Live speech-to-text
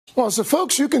Well, so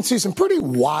folks, you can see some pretty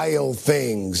wild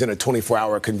things in a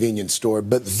 24-hour convenience store,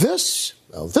 but this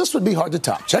would be hard to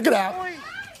top. Check it out.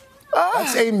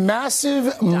 That's a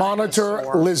massive monitor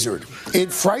lizard.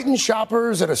 It frightened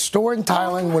shoppers at a store in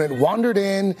Thailand when it wandered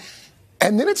in,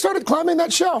 and then it started climbing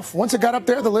that shelf. Once it got up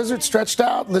there, the lizard stretched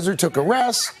out. Lizard took a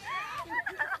rest.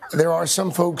 There are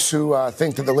some folks who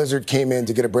think that the lizard came in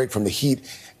to get a break from the heat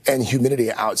and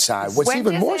humidity outside. What's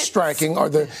even more striking are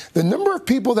the number of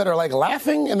people that are like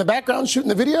laughing in the background shooting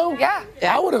the video. Yeah.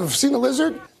 I would have seen the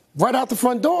lizard right out the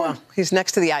front door. Well, he's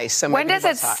next to the ice. So when does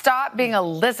it stop being a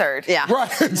lizard? Yeah.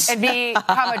 Right. And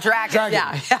become a dragon?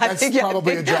 Yeah. That's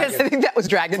probably a dragon. I think that was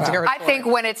dragon territory. I think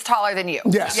when it's taller than you.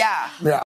 Yes. Yeah. Yeah.